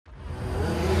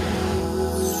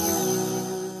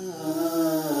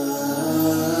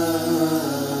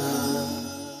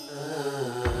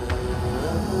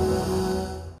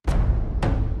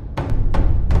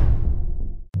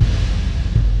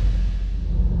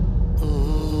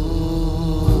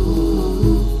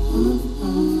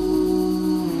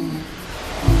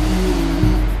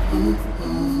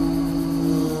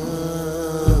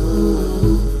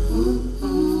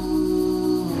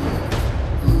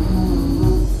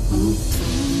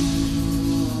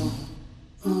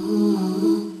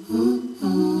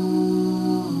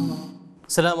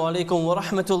Assalamu alaikum wa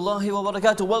rahmatullahi wa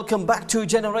barakatuh. Welcome back to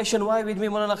Generation Y with me,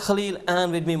 Imam Khalil,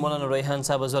 and with me, Maulana Rayan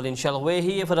Sahib as well, inshallah. We're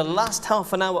here for the last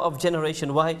half an hour of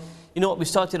Generation Y. You know what, we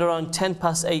started around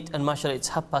 8:10 and mashallah, it's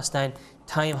 9:30.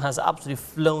 Time has absolutely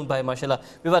flown by, mashallah.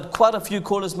 We've had quite a few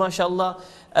callers, mashallah.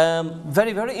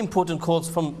 Very, very important calls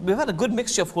we've had a good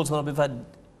mixture of calls. We've had,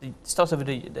 started with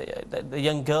the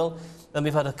young girl, then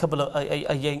we've had a couple of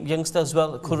a youngster as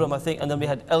well, Kurram, I think, and then we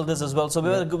had elders as well. So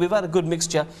we've had a good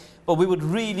mixture. But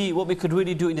what we could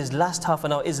really do in this last half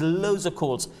an hour is loads of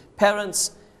calls.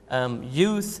 Parents,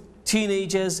 youth,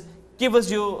 teenagers, give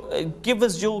us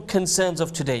your concerns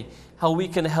of today, how we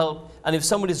can help. And if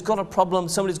somebody's got a problem,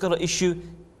 somebody's got an issue,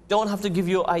 don't have to give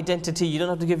your identity, you don't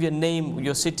have to give your name,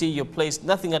 your city, your place,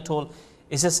 nothing at all.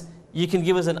 It's just you can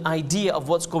give us an idea of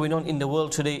what's going on in the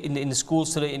world today, in the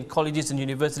schools today, in colleges and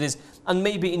universities, and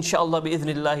maybe inshallah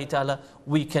bi'idhnillahi ta'ala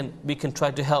we can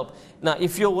try to help. Now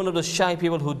if you're one of those shy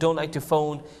people who don't like to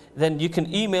phone, then you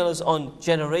can email us on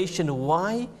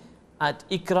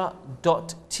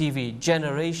generationy@iqra.tv,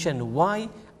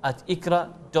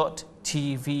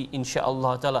 generationy@iqra.tv,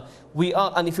 inshallah ta'ala. We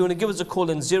are, and if you want to give us a call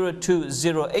in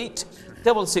 0208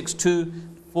 662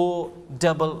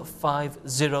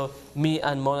 4550, me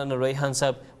and Maulana Rayan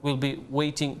Sahib will be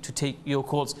waiting to take your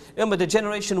calls. Remember, the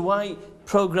Generation Y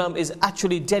program is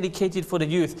actually dedicated for the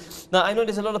youth. Now, I know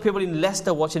there's a lot of people in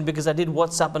Leicester watching, because I did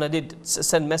WhatsApp and I did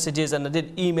send messages and I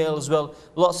did email as well.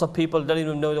 Lots of people don't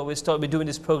even know that we started doing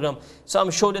this program. So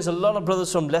I'm sure there's a lot of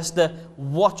brothers from Leicester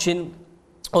watching,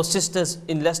 or sisters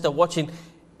in Leicester watching.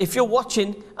 If you're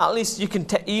watching, at least you can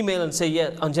email and say,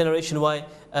 yeah, on Generation Y,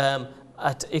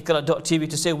 at IQRA.tv,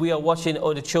 to say we are watching,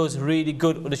 or the show is really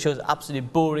good, or the show is absolutely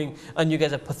boring, and you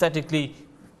guys are pathetically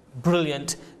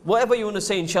brilliant. Whatever you want to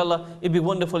say, inshallah, it'd be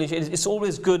wonderful. It's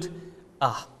always good.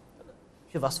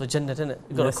 You've asked for Jannat, isn't it?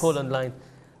 You've got a call online.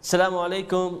 Assalamu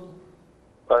alaikum.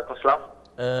 Walaikum salam.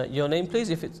 Your name, please,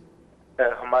 if it's...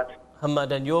 Hamad.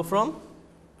 Hamad, and you're from?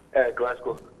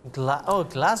 Glasgow.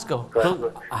 Glasgow.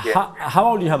 Yeah. How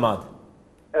old are you, Hamad?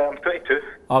 I'm 22.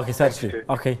 Okay, 32.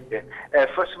 Okay. Yeah.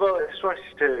 First of all, I just wanted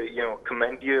to,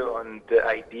 commend you on the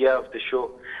idea of the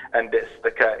show, and it's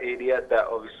the kind of area that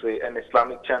obviously in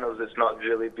Islamic channels it's not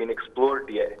really been explored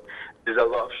yet. There's a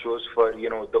lot of shows for, the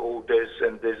olders,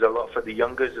 and there's a lot for the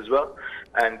youngers as well,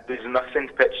 and there's nothing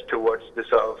pitched towards the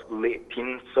sort of late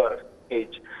teen sort of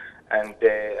age. And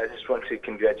I just want to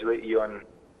congratulate you on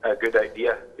a good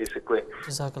idea, basically.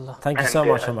 Jazakallah. Thank you so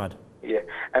much, Hamad. Yeah,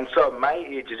 and so my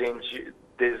age range,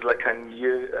 there's like a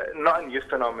new, not a new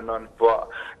phenomenon, but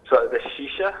sort of the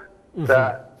shisha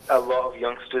that a lot of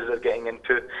youngsters are getting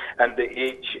into, and the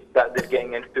age that they're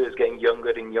getting into is getting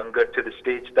younger and younger, to the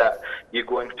stage that you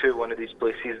go into one of these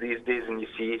places these days and you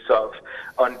see sort of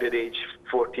underage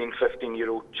 14,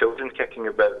 15-year-old children kicking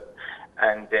about.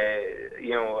 And,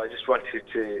 I just wanted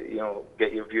to,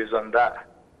 get your views on that.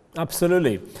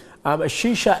 Absolutely.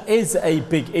 Shisha is a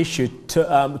big issue,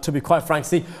 to be quite frank.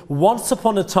 See, once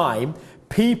upon a time,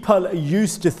 people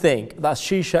used to think that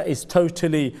shisha is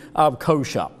totally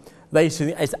kosher. They used to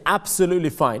think it's absolutely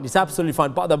fine. It's absolutely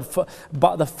fine. But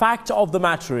the fact of the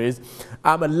matter is,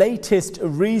 latest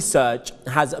research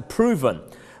has proven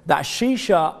that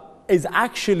shisha is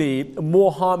actually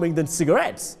more harming than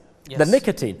cigarettes, the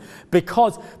nicotine.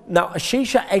 Because now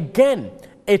shisha, again,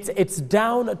 it's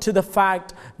down to the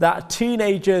fact that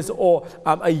teenagers or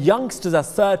youngsters at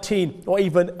 13 or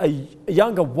even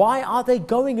younger, why are they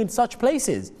going in such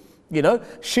places?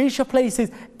 Shisha places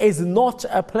is not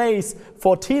a place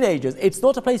for teenagers. It's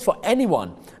not a place for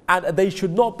anyone, and they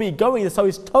should not be going there. So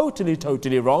it's totally,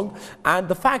 totally wrong. And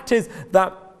the fact is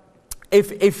that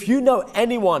if you know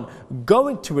anyone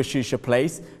going to a shisha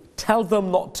place, tell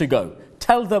them not to go.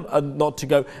 Tell them not to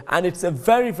go, and it's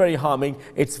very, very harming.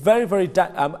 It's very, very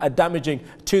damaging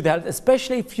to the health,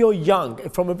 especially if you're young,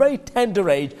 from a very tender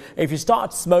age. If you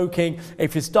start smoking,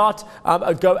 if you start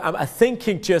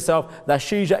thinking to yourself that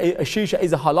shisha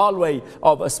is a halal way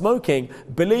of smoking,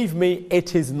 believe me,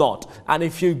 it is not. And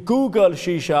if you Google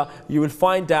shisha, you will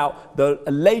find out the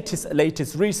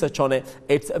latest research on it.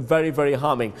 It's very, very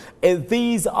harming.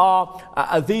 These are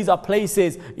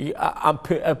places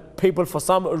people for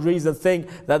some reason think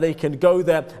that they can go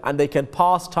there and they can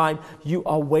pass time. You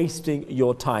are wasting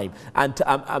your time, and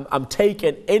I'm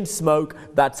taking in smoke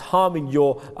that's harming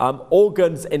your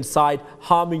organs inside,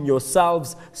 harming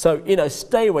yourselves. So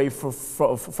stay away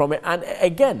from it. And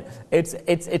again, it's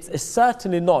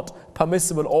certainly not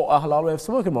permissible or a halal way of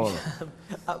smoking,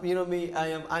 Maulana. Me, I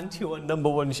am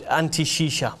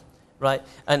anti-shisha. right?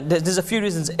 And there's a few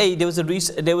reasons. A, there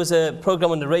was a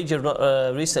program on the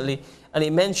radio recently, and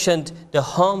it mentioned the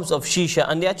harms of shisha,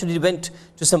 and they actually went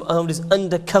to some of these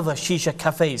undercover shisha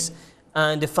cafes,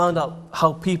 and they found out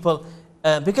how people,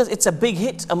 because it's a big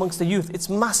hit amongst the youth, it's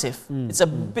massive. It's a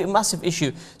big, massive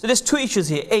issue. So there's two issues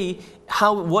here. A,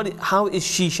 how is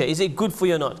shisha? Is it good for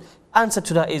you or not? Answer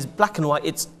to that is black and white.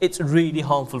 It's really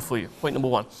harmful for you. Point number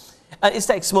one. And it's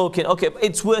like smoking. Okay,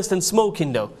 it's worse than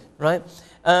smoking though, right?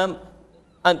 And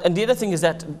the other thing is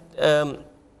that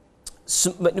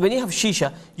when you have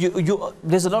shisha,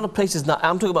 there's a lot of places now,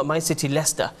 I'm talking about my city,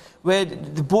 Leicester, where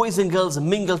the boys and girls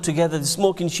mingle together, they're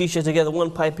smoking shisha together, one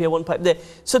pipe here, one pipe there.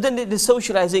 So then they're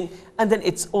socializing, and then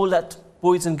it's all that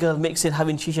boys and girls mixing,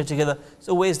 having shisha together.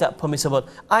 So where's that permissible?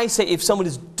 I say if someone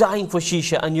is dying for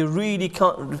shisha and you really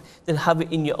can't, then have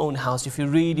it in your own house if you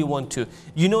really want to.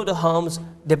 You know the harms,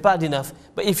 they're bad enough,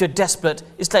 but if you're desperate,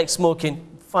 it's like smoking.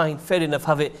 Fine, fair enough,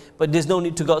 have it, but there's no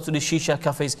need to go to the shisha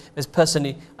cafes, because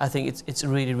personally, I think it's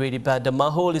really, really bad. The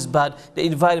mahol is bad, the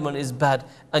environment is bad,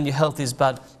 and your health is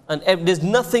bad, and there's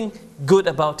nothing good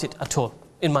about it at all,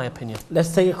 in my opinion.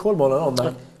 Let's take a call, Mawlana, on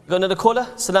that. We got another caller.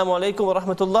 Assalamu alaikum wa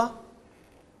rahmatullah.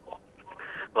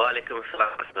 Wa alaikum assalam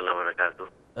wa rahmatullahi wa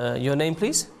barakatuh. Your name,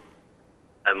 please?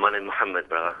 My name is Muhammad,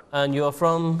 brother. And you're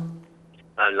from?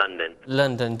 London.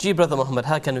 London. Gee, brother Muhammad,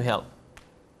 how can we help?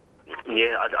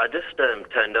 Yeah, I just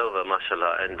turned over,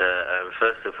 mashallah, and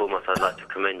first and foremost, I'd like to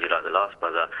commend you, like the last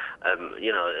brother.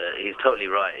 You know, he's totally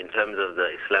right in terms of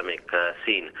the Islamic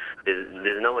scene.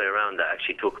 There's no way around that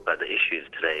actually talk about the issues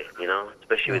today, you know,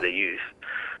 especially with the youth.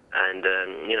 And,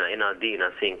 you know, in our deen,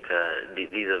 I think this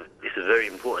is very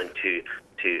important to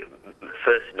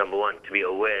first, number one, to be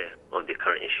aware of the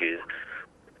current issues,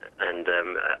 and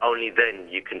only then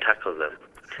you can tackle them.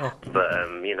 Oh. But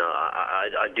you know,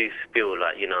 I do feel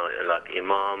like, you know, like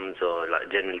imams or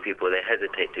like generally people, they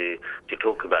hesitate to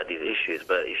talk about these issues.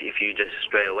 But if you just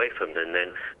stray away from them,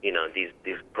 then you know these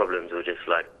problems will just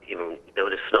like, you know, they will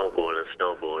just snowball and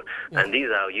snowball. Yeah. And these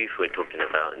are our youth we're talking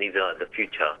about. These are the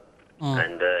future.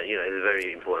 And you know, it's a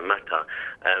very important matter.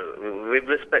 With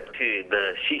respect to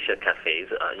the shisha cafes,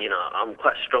 you know, I'm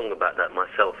quite strong about that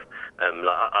myself.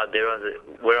 Like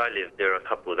where I live, there are a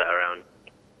couple that are around.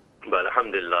 But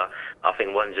alhamdulillah, I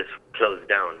think one just closed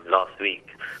down last week.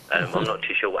 I'm not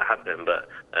too sure what happened, but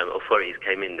authorities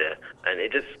came in there. And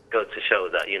it just goes to show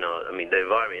that, you know, I mean, the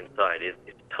environment inside is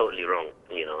totally wrong,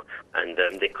 you know, and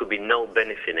there could be no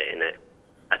benefit in it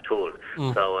at all.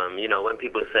 So, you know, when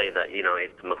people say that, you know,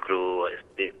 it's makruh, or it's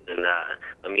this and that,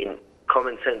 I mean,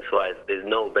 common sense-wise, there's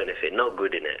no benefit, no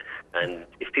good in it. And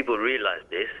if people realize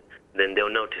this, then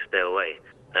they'll know to stay away.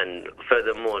 And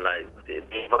furthermore, like the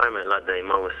environment, like the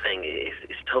Imam was saying,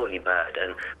 is totally bad.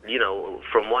 And you know,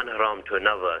 from one haram to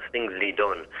another, things lead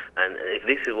on. And if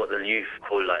this is what the youth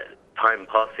call like time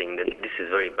passing, then this is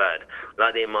very bad.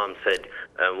 Like the Imam said,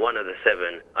 one of the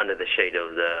seven under the shade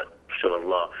of the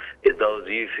Allah is those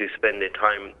youth who spend their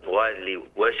time wisely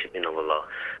worshipping of Allah.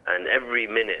 And every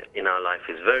minute in our life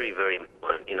is very, very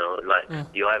important. You know, like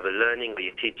you're either learning or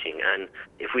you're teaching. And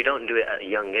if we don't do it at a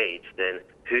young age, then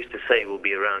who's to say we'll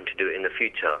be around to do it in the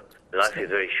future? Life is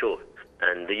very short,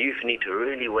 and the youth need to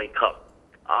really wake up.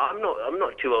 I'm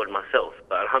not too old myself,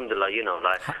 but alhamdulillah, you know,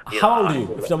 like. How old are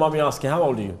you? If you don't mind me asking, how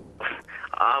old are you?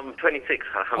 I'm 26.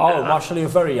 Alhamdulillah. Oh, mashallah, you're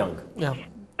very young. Yeah.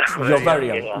 You're very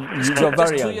young. You're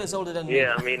very young. 2 years older than me.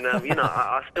 Yeah, I mean, you know,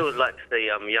 I still like to say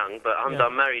I'm young, but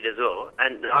I'm married as well,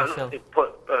 and I like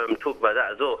to talk about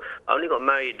that as well. I only got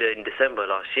married in December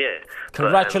last year.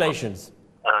 Congratulations.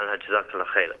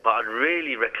 But I'd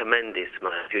really recommend this,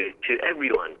 man, to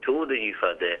everyone, to all the youth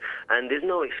out there. And there's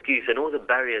no excuse, and all the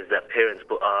barriers that parents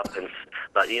put up, and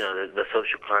like, you know, the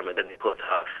social climate that they put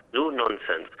up, it's all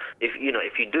nonsense. If you know,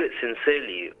 if you do it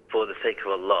sincerely for the sake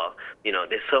of Allah, you know,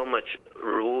 there's so much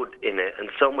reward in it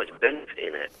and so much benefit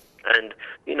in it. And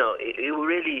you know, it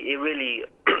really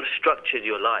structures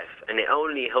your life, and it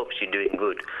only helps you doing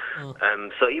good.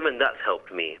 So even that's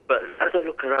helped me. But as I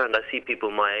look around, I see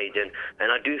people my age,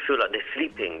 and I do feel like they're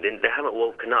sleeping. They haven't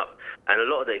woken up. And a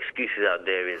lot of the excuses out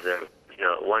there is, you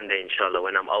know, one day inshallah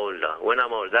when I'm older. When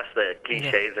I'm old, that's the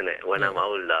cliche, isn't it? When I'm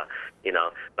older, you know,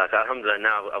 like alhamdulillah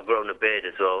now I've grown a beard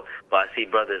as well. But I see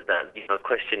brothers that, you know,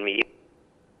 question me.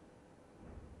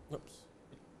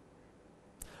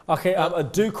 Okay,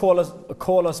 do call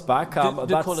us back.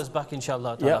 Do call us back,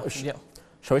 inshallah. Yeah.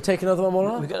 Shall we take another one,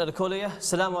 Mawlana? We got another caller, yeah.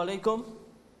 Assalamu alaikum.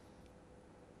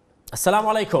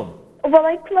 Assalamu alaikum. Wa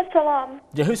alaikum assalam.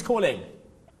 Yeah, who's calling?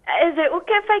 Is it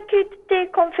okay if I could stay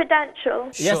confidential?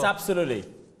 Yes, Sure. absolutely.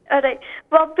 Alright.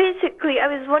 Well, basically, I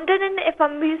was wondering if a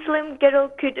Muslim girl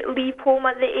could leave home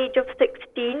at the age of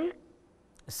 16.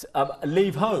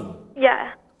 Leave home?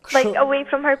 Yeah. Like Sure. away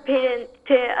from her parents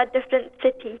to a different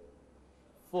city.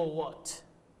 For what?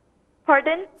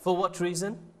 Pardon? For what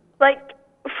reason? Like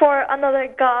for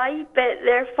another guy, but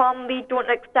their family don't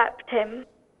accept him.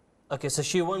 Okay, so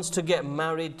she wants to get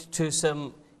married to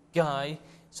some guy.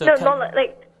 So No, not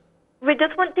like, we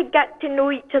just want to get to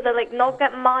know each other, like not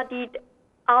get married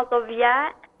as of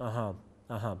yet.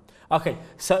 Okay,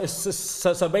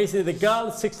 so basically the girl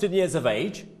is 16 years of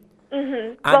age.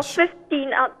 Well, And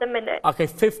 15 at the minute. Okay,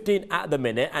 15 at the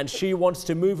minute, and she wants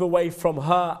to move away from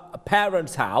her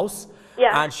parents' house.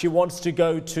 Yeah. And she wants to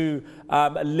go to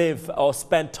live or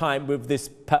spend time with this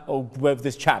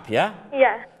chap, yeah?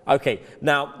 Yeah. Okay,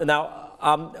 now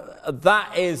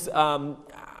that is,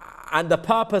 and the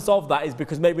purpose of that is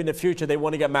because maybe in the future they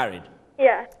want to get married.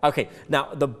 Yeah. Okay,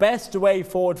 now the best way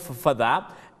forward for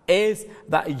that is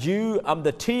that you,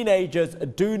 the teenagers,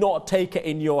 do not take it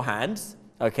in your hands.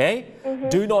 Okay,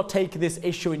 do not take this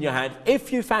issue in your hand.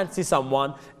 If you fancy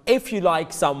someone, if you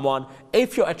like someone,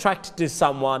 if you're attracted to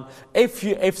someone,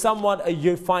 if someone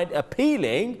you find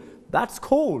appealing, that's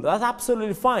cool, that's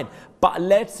absolutely fine. But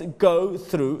let's go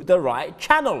through the right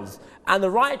channels. And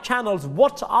the right channels,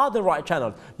 what are the right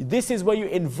channels? This is where you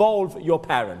involve your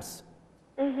parents.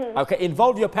 Okay,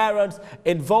 involve your parents,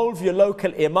 involve your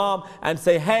local imam and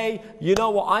say, hey, you know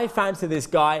what, I fancy this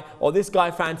guy, or this guy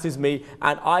fancies me,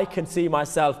 and I can see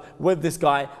myself with this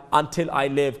guy until I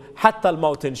live. Hatta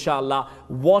al-maut, inshallah.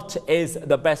 What is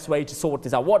the best way to sort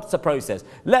this out? What's the process?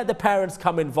 Let the parents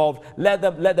come involved, let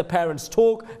the parents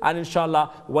talk, and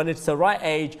inshallah, when it's the right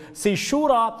age, see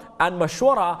shura and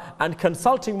mashwara and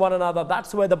consulting one another,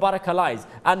 that's where the barakah lies.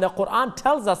 And the Quran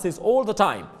tells us this all the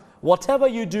time. Whatever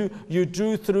you do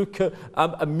through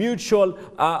a mutual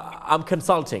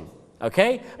consulting,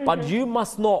 okay? But you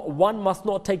must not, one must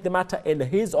not take the matter in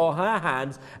his or her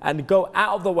hands and go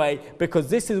out of the way,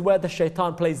 because this is where the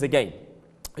shaitan plays the game.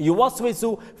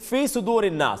 يُوَسْوِسُ فِي صُدُورِ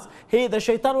النَّاسِ. Here the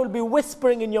shaitan will be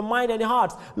whispering in your mind and your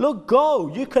hearts, look,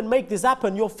 go, you can make this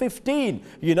happen, you're 15,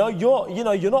 you're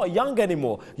not young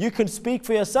anymore, you can speak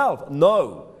for yourself.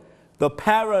 No, the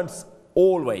parents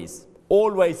always,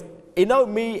 you know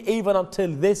me, even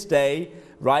until this day,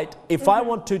 right? If I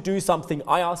want to do something,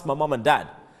 I ask my mum and dad.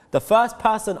 The first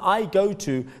person I go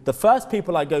to, the first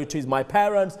people I go to is my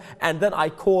parents, and then I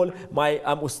call my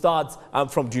ustads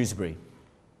from Dewsbury.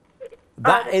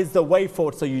 That is the way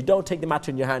forward, so you don't take the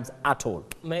matter in your hands at all.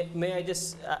 May I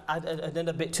just add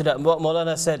a bit to that? What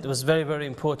Maulana said was very, very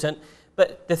important.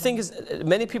 But the thing is,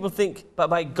 many people think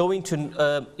by going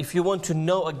to, if you want to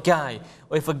know a guy,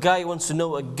 or if a guy wants to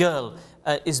know a girl,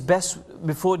 is best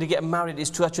before they get married is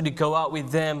to actually go out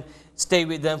with them, stay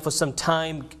with them for some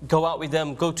time, go out with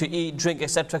them, go to eat, drink,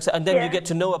 etc., and then you get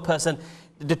to know a person.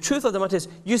 The truth of the matter is,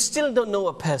 you still don't know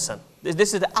a person.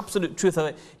 This is the absolute truth of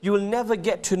it. You will never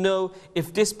get to know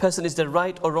if this person is the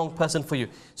right or wrong person for you.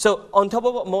 So on top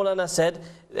of what Maulana said,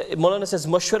 Maulana says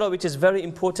mashwara, which is very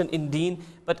important in deen,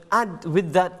 but add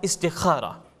with that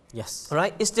istikhara. Yes.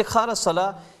 Right? Istikhara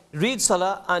salah, read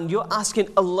salah, and you're asking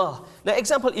Allah. Now,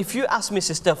 example, if you ask me,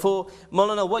 sister, for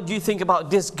Maulana, what do you think about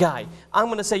this guy? I'm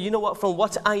going to say, you know what, from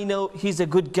what I know, he's a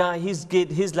good guy, he's good,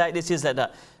 he's like this, he's like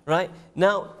that. Right?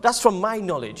 Now, that's from my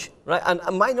knowledge, right? And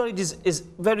my knowledge is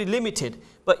very limited.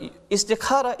 But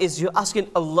istikhara is you're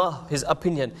asking Allah His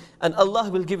opinion, and Allah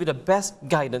will give you the best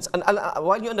guidance. And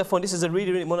while you're on the phone, this is a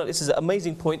really, this is an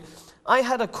amazing point. I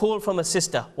had a call from a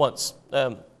sister once.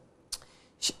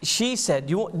 She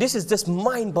said, this is just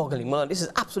mind-boggling, Maulana. This is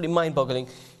absolutely mind-boggling.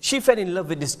 She fell in love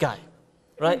with this guy,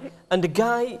 right? And the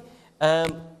guy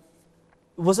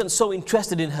wasn't so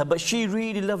interested in her, but she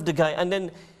really loved the guy. And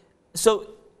then, so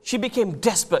she became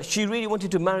desperate. She really wanted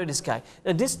to marry this guy.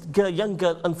 And this girl, young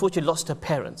girl, unfortunately lost her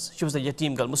parents. She was a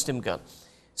yatim girl, Muslim girl.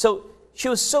 So she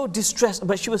was so distressed,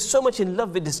 but she was so much in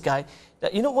love with this guy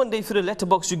that, you know, one day through the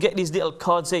letterbox, you get these little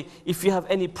cards, say, if you have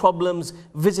any problems,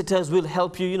 visitors will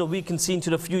help you, you know, we can see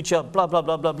into the future, blah, blah,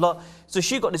 blah, blah, blah. So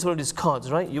she got one of these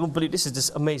cards, right? You won't believe, this is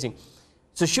just amazing.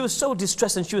 So she was so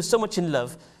distressed and she was so much in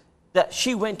love that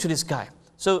she went to this guy.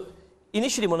 So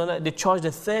initially, Maulana, they charged her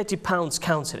 £30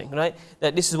 counselling, right?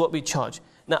 That this is what we charge.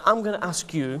 Now, I'm going to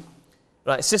ask you,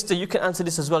 right, sister, you can answer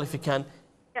this as well if you can.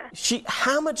 Yeah.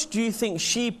 How much do you think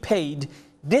she paid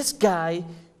this guy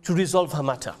to resolve her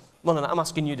matter? Maulana, I'm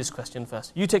asking you this question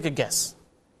first. You take a guess.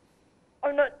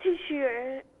 I'm not too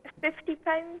sure.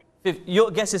 £50? Your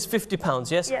guess is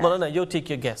 £50, yes? Yeah. Maulana, you take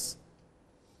your guess.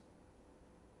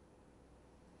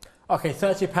 Okay,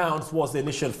 £30 was the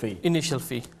initial fee. Initial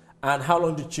fee. And how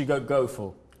long did she go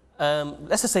for?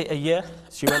 Let's just say a year.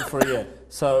 She went for a year.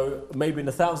 So maybe in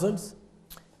the thousands?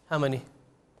 How many?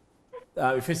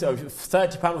 If it's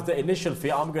 £30 was the initial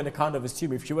fee, I'm going to kind of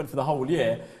assume if she went for the whole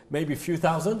year, maybe a few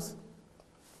thousands.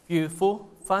 Few, 4,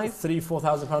 5?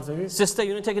 3,000-4,000 pounds maybe. Sister,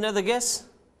 you want to take another guess?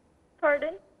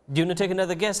 Pardon? Do you want to take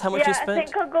another guess how much you spent? Yeah, I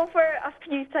think I'll go for a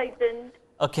few thousand.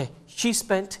 Okay, she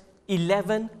spent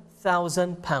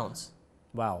 £11,000.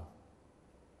 Wow.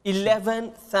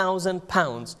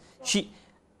 £11,000.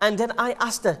 And then I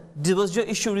asked her, was your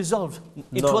issue resolved?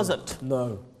 It wasn't.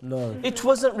 No. It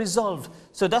wasn't resolved.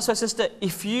 So that's why, sister,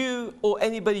 if you or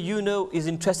anybody you know is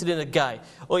interested in a guy,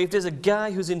 or if there's a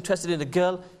guy who's interested in a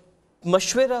girl,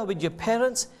 mashwara with your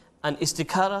parents and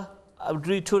istikhara,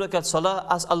 read 2 rakat salah,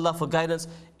 ask Allah for guidance.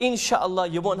 Inshallah,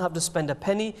 you won't have to spend a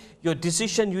penny. Your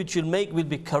decision which you'll make will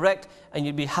be correct, and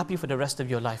you'll be happy for the rest of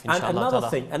your life, inshallah. And another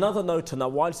thing, another note now,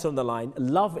 whilst on the line,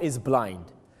 love is blind.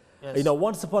 Yes. You know,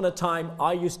 once upon a time,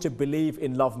 I used to believe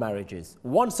in love marriages.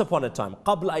 Once upon a time.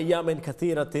 قبل أيام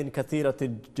كثيرة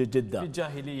جدا.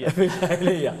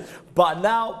 Jahiliyyah. But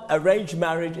now, arranged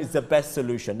marriage is the best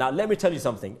solution. Now, let me tell you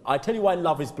something. I tell you why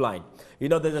love is blind. You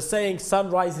know, there's a saying,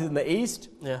 sun rises in the east,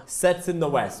 sets in the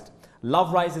west.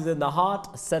 Love rises in the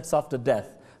heart, sets after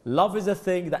death. Love is a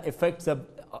thing that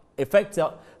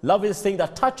love is a thing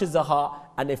that touches the heart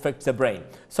and affects the brain.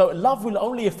 So love will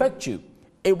only affect you.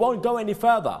 It won't go any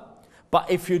further. But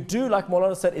if you do, like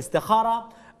Maulana said,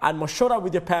 istikhara and mashura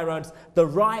with your parents, the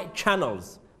right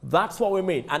channels, that's what we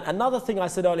mean. And another thing I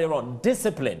said earlier on,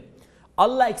 discipline.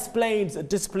 Allah explains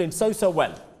discipline so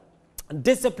well.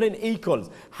 Discipline equals,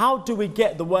 how do we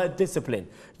get the word discipline?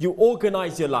 You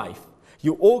organize your life.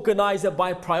 You organize it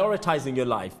by prioritizing your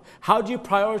life. How do you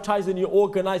prioritize and you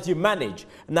organize? You manage.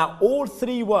 Now, all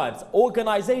 3 words,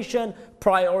 organization,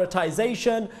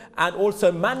 prioritization, and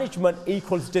also management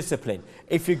equals discipline.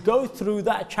 If you go through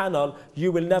that channel,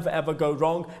 you will never ever go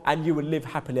wrong and you will live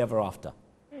happily ever after.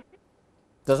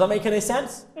 Does that make any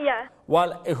sense? Yeah.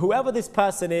 Well, whoever this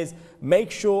person is, make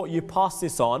sure you pass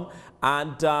this on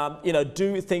and you know,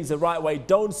 do things the right way.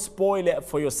 Don't spoil it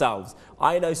for yourselves.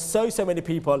 I know so many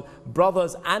people,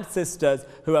 brothers and sisters,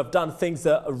 who have done things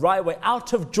the right way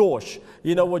out of josh.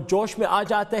 You know, what josh mein aa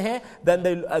jate hain, then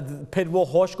they phir wo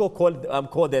hosh ko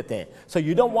kho dete hain. So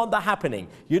you don't want that happening.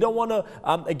 You don't want to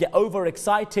get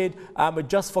overexcited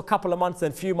just for a couple of months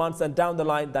and few months, and down the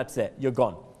line, that's it. You're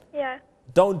gone. Yeah.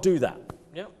 Don't do that.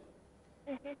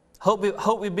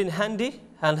 Hope we've been handy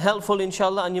and helpful,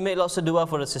 inshallah, and you make lots of dua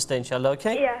for us, sister, inshallah,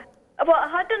 okay? Yeah. Well, I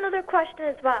had another question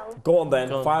as well. Go on then,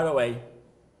 fire away.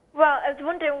 Well, I was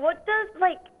wondering,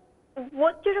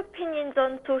 what's your opinions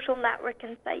on social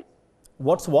networking sites?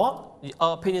 What's what?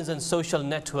 Our opinions on social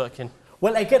networking.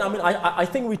 Well, again, I mean, I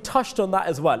think we touched on that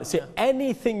as well. See,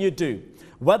 anything you do,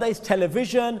 whether it's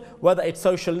television, whether it's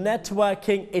social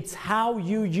networking, it's how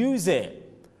you use it.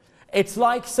 It's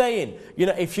like saying, you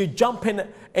know, if you jump in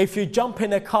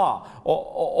a car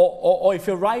or if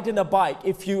you're riding a bike,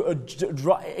 if you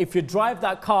drive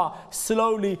that car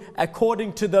slowly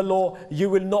according to the law, you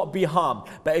will not be harmed.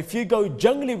 But if you go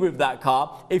jungly with that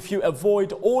car, if you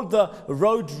avoid all the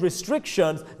road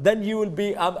restrictions, then you will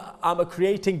be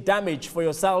creating damage for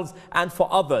yourselves and for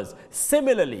others.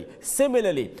 Similarly,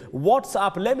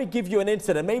 WhatsApp, let me give you an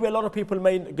incident. Maybe a lot of people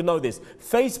may know this.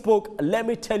 Facebook, let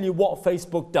me tell you what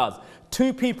Facebook does.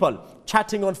 2 people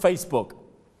chatting on Facebook.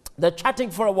 They're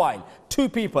chatting for a while. 2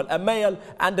 people, a male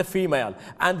and a female,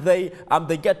 and they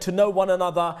get to know one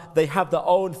another. They have their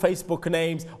own Facebook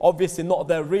names, obviously not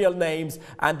their real names,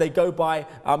 and they go by,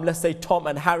 let's say, Tom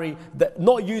and Harry. They're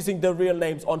not using their real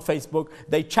names on Facebook.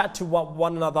 They chat to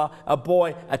one another, a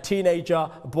boy, a teenager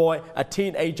boy, a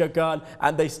teenager girl,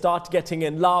 and they start getting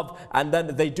in love. And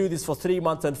then they do this for 3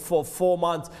 months and for 4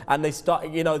 months, and they start,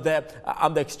 you know, they're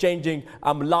exchanging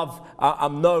love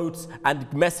notes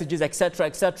and messages, etc.,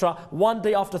 etc. One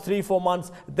day after 3-4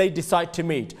 months, they decide to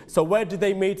meet. So where do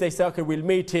they meet? They say, okay, we'll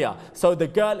meet here. So the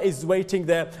girl is waiting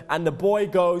there, and the boy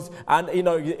goes, and you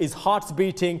know, his heart's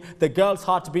beating, the girl's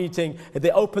heart beating.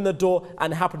 They open the door,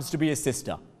 and it happens to be his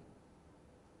sister.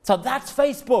 So that's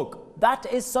Facebook. That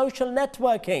is social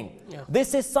networking. Yeah.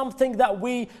 This is something that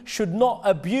we should not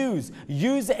abuse.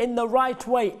 Use it in the right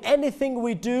way. Anything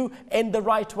we do in the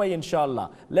right way,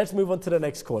 inshallah. Let's move on to the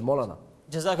next call. Maulana.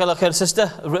 Jazakallah khair, sister.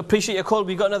 Appreciate your call.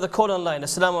 We got another call online.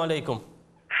 Assalamu alaikum.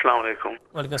 Assalamu alaikum.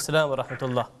 Wa alaikum assalam wa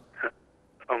rahmatullah.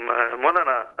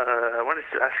 Maulana, I wanted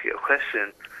to ask you a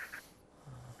question.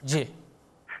 Ji.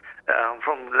 I'm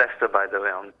from Leicester, by the way.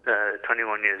 I'm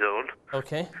 21 years old.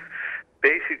 Okay.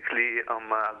 Basically,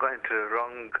 I got into the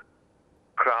wrong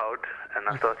crowd, and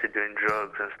I started doing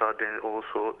drugs and started doing all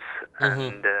sorts.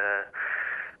 And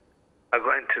I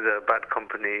got into the bad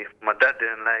company. My dad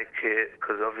didn't like it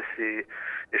because obviously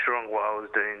it's wrong what I was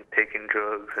doing, taking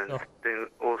drugs and doing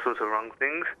all sorts of wrong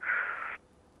things.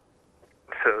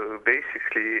 So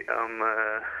basically,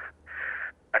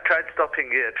 I tried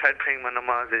stopping it. I tried praying my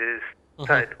namazes,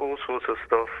 tried all sorts of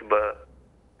stuff, but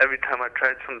every time I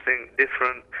tried something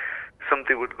different,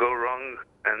 something would go wrong,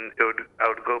 and I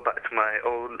would go back to my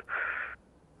old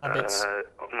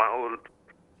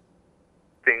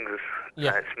things,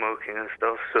 like smoking and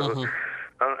stuff. So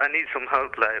I need some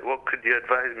help. Like, what could you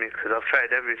advise me? Because I've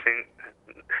tried everything,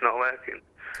 it's not working.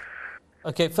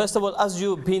 Okay, first of all, as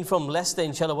you've been from Leicester,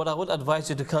 inshallah, what I would advise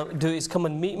you to come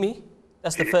and meet me.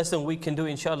 That's the first thing we can do,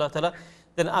 inshallah ta'ala.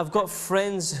 Then I've got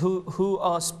friends who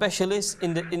are specialists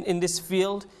in this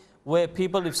field, where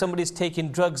people, if somebody's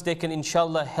taking drugs, they can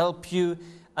inshallah help you,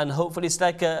 and hopefully it's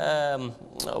like a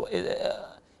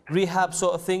rehab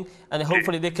sort of thing, and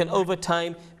hopefully they can over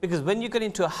time, because when you get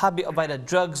into a habit of either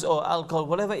drugs or alcohol,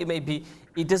 whatever it may be,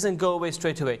 it doesn't go away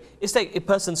straight away. It's like a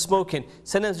person smoking.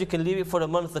 Sometimes you can leave it for a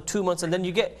month or 2 months, and then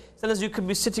sometimes you could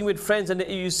be sitting with friends and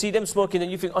you see them smoking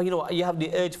and you think, oh, you know what, you have the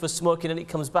urge for smoking, and it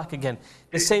comes back again.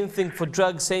 The same thing for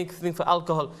drugs, same thing for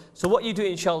alcohol. So what you do,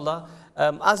 inshallah,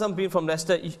 as I'm being from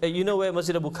Leicester, you know where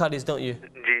Masjid Abu Khari is, don't you?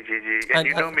 And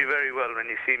you know me very well when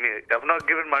you see me. I've not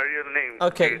given my real name.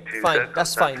 Okay, fine,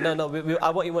 that's fine. No, I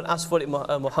want you to ask for it,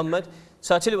 Muhammad.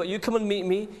 So I'll tell you what, you come and meet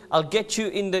me. I'll get you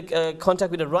in the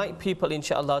contact with the right people,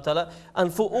 inshaAllah ta'ala.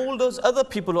 And for all those other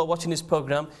people who are watching this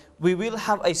program, we will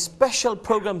have a special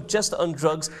program just on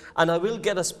drugs, and I will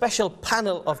get a special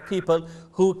panel of people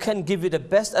who can give you the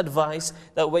best advice,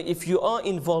 that way if you are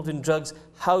involved in drugs,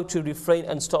 how to refrain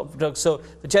and stop drugs. So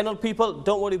the general people,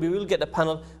 don't worry, we will get a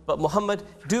panel. But Muhammad,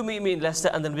 do meet me in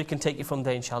Leicester, and then we can take it from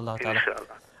there, inshallah ta'ala.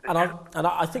 And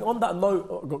I think on that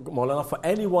note, Maulana, for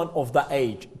anyone of that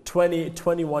age, 20,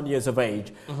 21 years of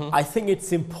age, I think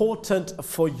it's important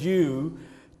for you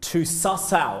to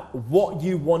suss out what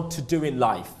you want to do in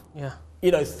life. Yeah.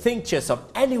 You know, think to yourself,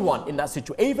 anyone in that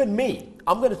situation, even me,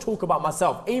 I'm going to talk about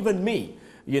myself, even me,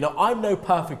 you know, I'm no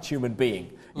perfect human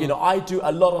being. You know, I do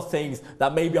a lot of things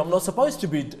that maybe I'm not supposed to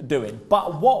be doing.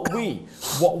 But what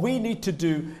we need to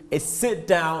do is sit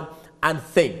down and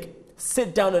think.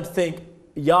 Sit down and think,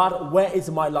 Yar, where is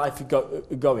my life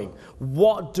going?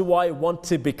 What do I want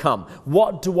to become?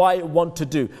 What do I want to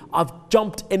do? I've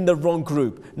jumped in the wrong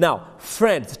group. Now,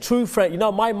 friends, true friend, you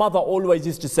know, my mother always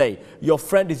used to say, your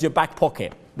friend is your back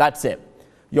pocket. That's it.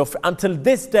 Until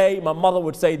this day, my mother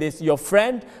would say this, your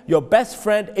friend, your best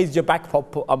friend is your back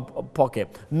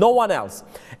pocket. No one else.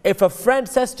 If a friend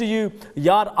says to you,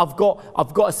 Yar, I've got a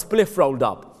spliff rolled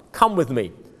up, come with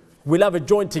me. We'll have a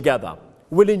joint together.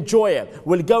 We'll enjoy it.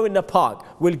 We'll go in the park.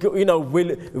 We'll go, you know,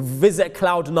 we'll visit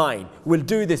Cloud9. We'll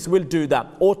do this, we'll do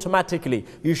that. Automatically,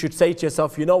 you should say to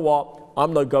yourself, you know what?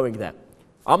 I'm not going there.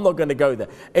 I'm not going to go there.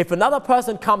 If another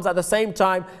person comes at the same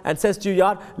time and says to you,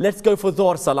 Yar, let's go for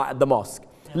Dhuhr Salah at the mosque.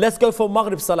 Let's go for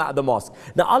Maghrib Salah at the mosque.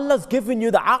 Now Allah's given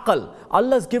you the aql.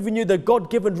 Allah's given you the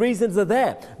God-given reasons are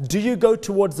there. Do you go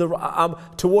towards the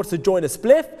join a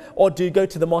spliff, or do you go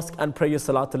to the mosque and pray your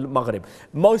Salat al-Maghrib?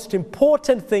 Most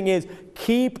important thing is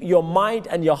keep your mind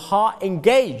and your heart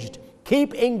engaged.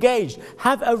 Keep engaged.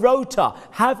 Have a rota.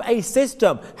 Have a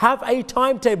system. Have a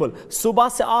timetable. Subah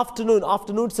se afternoon.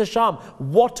 Afternoon se sham.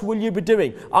 What will you be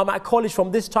doing? I'm at college from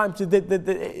this time to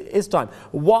this time.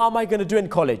 What am I going to do in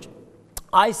college?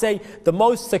 I say the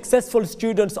most successful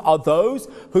students are those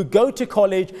who go to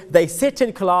college, they sit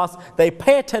in class, they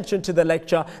pay attention to the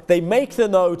lecture, they make the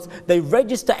notes, they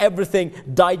register everything,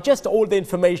 digest all the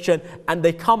information, and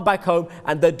they come back home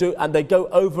and they go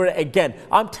over it again.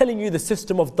 I'm telling you the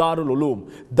system of Darul Uloom.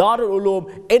 Darul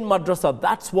Uloom in madrasa,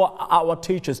 that's what our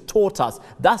teachers taught us.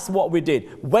 That's what we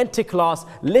did. Went to class,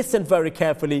 listened very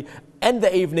carefully, in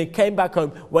the evening, came back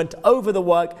home, went over the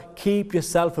work. Keep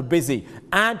yourself busy.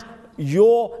 And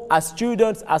as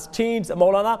students, as teens,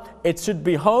 Maulana, it should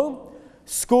be home,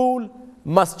 school,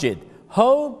 masjid.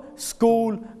 Home,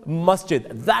 school, masjid.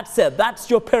 That's it. That's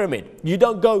your pyramid. You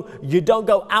don't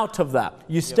go out of that.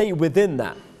 You stay within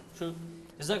that. True.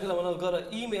 Jazakallah, I've got an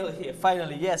email here.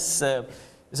 Finally, yes.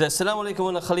 Assalamu alaikum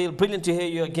Imam Khalil. Brilliant to hear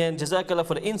you again. Jazakallah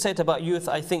for the insight about youth.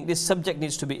 I think this subject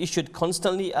needs to be issued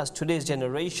constantly, as today's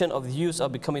generation of youth are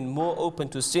becoming more open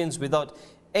to sins without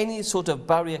any sort of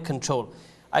barrier control.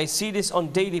 I see this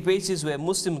on daily basis, where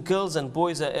Muslim girls and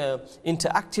boys are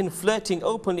interacting, flirting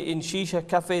openly in shisha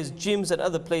cafes, gyms and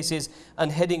other places,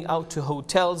 and heading out to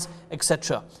hotels,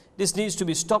 etc. This needs to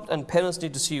be stopped, and parents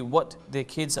need to see what their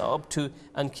kids are up to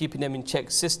and keeping them in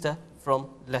check. Sister from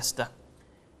Leicester.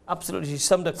 Absolutely, she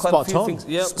summed up quite a few things.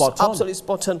 Yeah, absolutely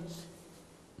spot on.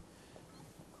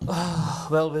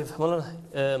 Well,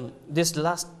 this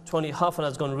last half an hour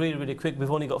has gone really, really quick.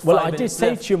 We've only got 5 Well, minutes I did say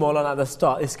left. to you, Maulana, at the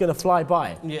start, it's going to fly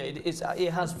by. Yeah,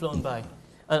 it has flown by.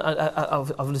 And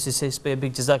I've obviously say a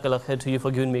big jazakallah khair to you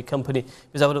for giving me company,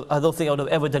 because I don't think I would have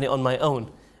ever done it on my own.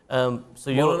 So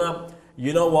Maulana,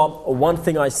 you know what? One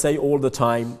thing I say all the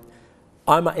time,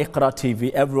 I'm at IQRA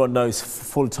TV, everyone knows,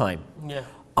 full time. Yeah.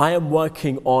 I am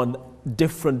working on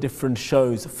different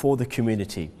shows for the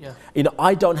community. Yeah. You know,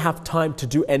 I don't have time to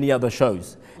do any other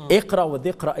shows. IQRA with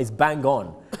IQRA is bang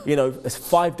on. You know, it's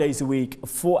 5 days a week,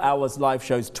 4 hours live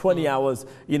shows, 20 hours,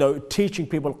 you know, teaching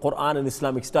people Quran and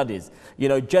Islamic studies. You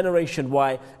know, Generation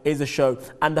Y is a show.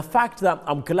 And the fact that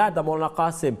I'm glad that Maulana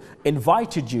Qasim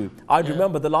invited you. I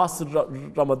remember the last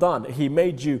Ramadan, he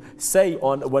made you say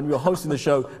when we were hosting the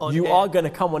show, you are going to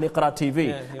come on IQRA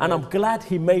TV. And I'm glad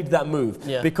he made that move.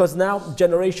 Because now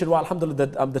Generation Y,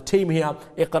 alhamdulillah, the team here,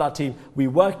 IQRA team, we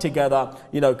work together,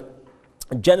 you know,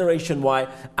 Generation Y,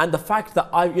 and the fact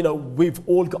that we've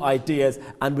all got ideas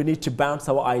and we need to bounce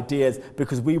our ideas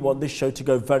because we want this show to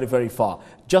go very, very far.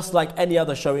 Just like any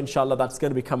other show, inshallah, that's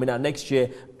going to be coming out next year,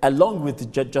 along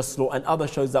with Just Law and other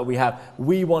shows that we have.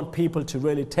 We want people to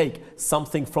really take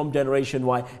something from Generation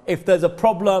Y. If there's a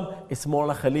problem, it's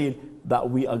Maulana Khalil that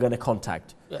we are going to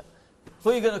contact. Yeah. Who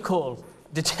are you going to call?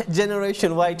 The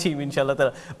Generation Y team,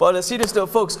 inshallah. But on a serious note,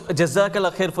 folks,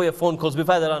 jazakallah khair for your phone calls. We've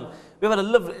had a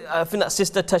lovely, I think that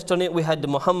sister touched on it. We had the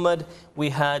Muhammad, we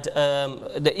had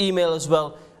the email as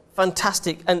well.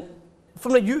 Fantastic. And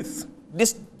from the youth,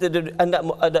 the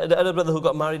other brother who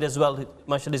got married as well,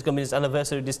 mashallah, is going to be his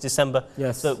anniversary this December.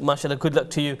 Yes. So mashallah, good luck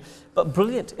to you. But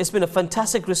brilliant. It's been a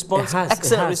fantastic response,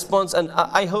 excellent response, and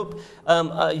I hope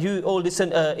you all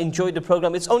enjoyed the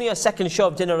program. It's only a second show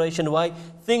of Generation Y.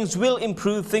 Things will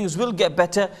improve, things will get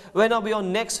better. When are we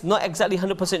on next? Not exactly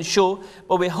 100% sure,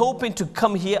 but we're hoping to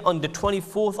come here on the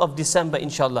 24th of December,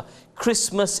 inshallah.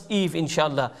 Christmas Eve,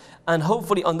 inshallah. And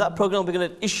hopefully on that program we're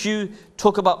going to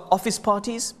talk about office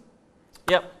parties.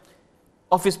 Yep,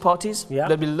 office parties. Yeah.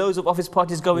 There'll be loads of office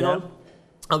parties going on.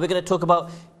 And we're going to talk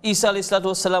about Isa alayhi salatu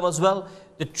wasalam as well,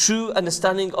 the true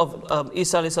understanding of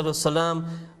Isa alayhi salatu wasalam,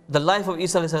 the life of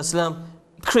Isa alayhi salatu wasalam,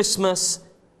 Christmas.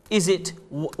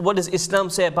 What does Islam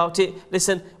say about it?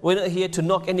 Listen, we're not here to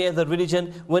knock any other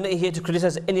religion, we're not here to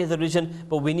criticize any other religion,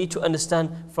 but we need to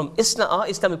understand from our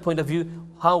Islamic point of view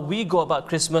how we go about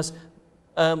Christmas.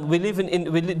 We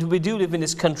do live in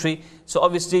this country, so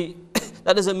obviously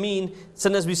that doesn't mean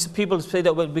sometimes people say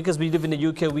that, well, because we live in the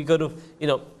UK, we go to,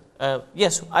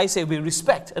 yes, I say we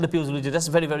respect other people's religion. That's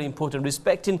very, very important.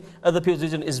 Respecting other people's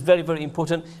religion is very, very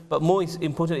important. But more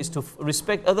important is to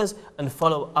respect others and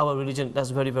follow our religion. That's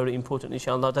very, very important,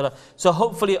 inshallah. So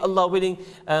hopefully, Allah willing,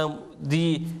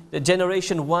 the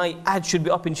Generation Y ad should be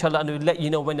up, inshallah, and we'll let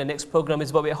you know when the next program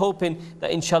is. But we're hoping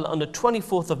that, inshallah, on the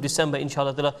 24th of December,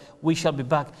 inshallah, we shall be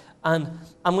back. And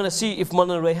I'm going to see if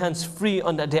Maulana Rayhan's free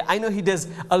on that day. I know he does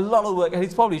a lot of work and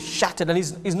he's probably shattered, and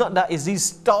he's not that, he's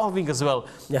starving as well.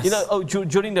 Yes. You know,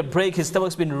 during the break, his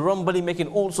stomach's been rumbling, making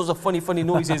all sorts of funny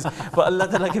noises. But Allah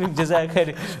Ta'ala give him jazaak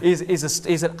khair.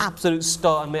 He's an absolute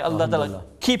star, and may Allah Ta'ala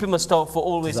keep him a star for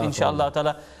always, inshallah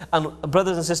Ta'ala. And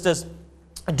brothers and sisters,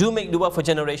 do make dua for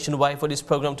Generation Y for this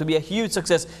program to be a huge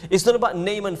success. It's not about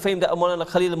name and fame that Maulana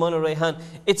Khalil, Maulana Rayhan.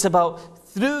 It's about,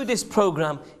 through this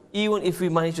program, even if we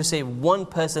manage to save one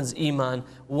person's iman,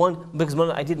 because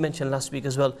I did mention last week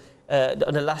as well,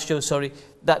 on the last show, sorry,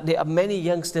 that there are many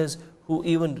youngsters who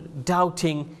even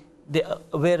doubting the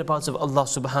whereabouts of Allah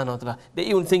subhanahu wa ta'ala. They're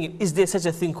even thinking, is there such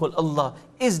a thing called Allah?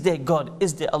 Is there God?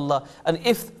 Is there Allah? And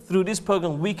if through this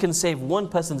program we can save one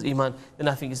person's iman, then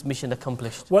I think it's mission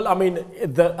accomplished. Well, I mean,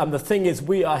 the thing is,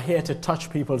 we are here to touch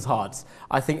people's hearts.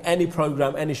 I think any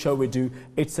program, any show we do,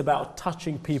 it's about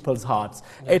touching people's hearts.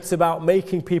 Yeah. It's about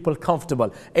making people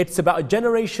comfortable. It's about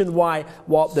Generation Y.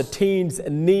 What the teens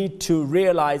need to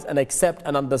realize and accept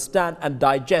and understand and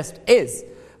digest is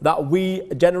that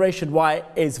Generation Y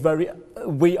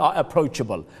we are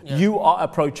approachable. Yeah. You are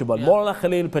approachable. Yeah. Maulana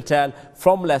Khalil Patel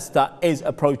from Leicester is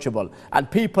approachable. And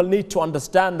people need to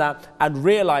understand that and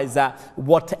realize that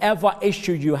whatever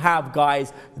issue you have,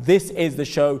 guys, this is the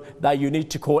show that you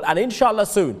need to call. And inshallah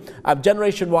soon,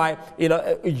 Generation Y,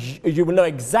 you will know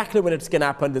exactly when it's going to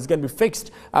happen. It's going to be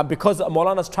fixed because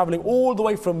Maulana's traveling all the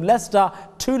way from Leicester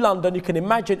to London. You can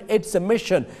imagine it's a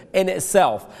mission in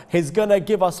itself. He's going to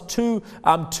give us two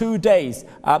days,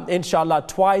 inshallah,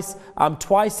 twice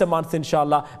a month,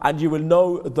 inshallah, and you will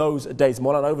know those days.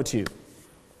 Maulana, over to you.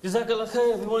 Jazakallah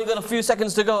khair. We've only got a few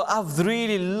seconds to go. I've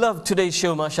really loved today's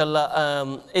show,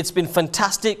 mashallah. It's been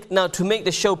fantastic. Now, to make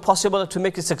the show possible, to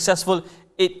make it successful,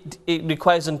 it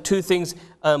requires two things.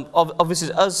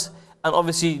 Obviously us and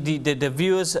obviously the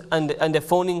viewers and the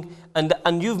phoning,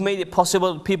 and you've made it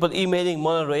possible, people emailing,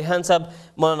 Maulana Rayan Sahab,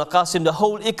 Maulana Qasim, the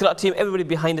whole IQRA team, everybody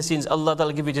behind the scenes. Allah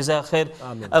Ta'ala give you jazaak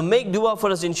khair. Make dua for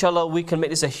us, inshallah. We can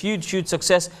make this a huge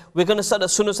success. We're going to start the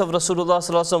sunnahs of Rasulullah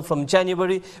sallallahu alaihi wasallam from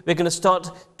January. We're going to start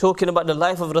talking about the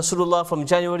life of Rasulullah from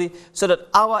January, so that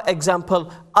our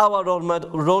example, our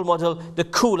role model, the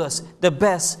coolest, the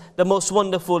best, the most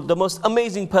wonderful, the most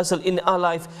amazing person in our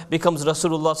life becomes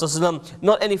Rasulullah sallallahu alaihi wasallam.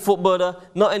 Not any footballer,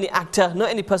 not any actor, not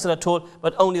any person at all,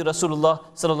 but only Rasulullah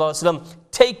sallallahu alaihi wasallam.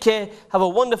 Take care, have a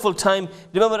wonderful time.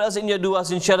 Remember us in your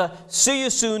du'as, inshallah. See you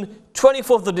soon,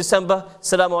 24th of December.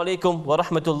 Assalamu alaikum wa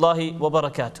rahmatullahi wa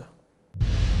barakatuh.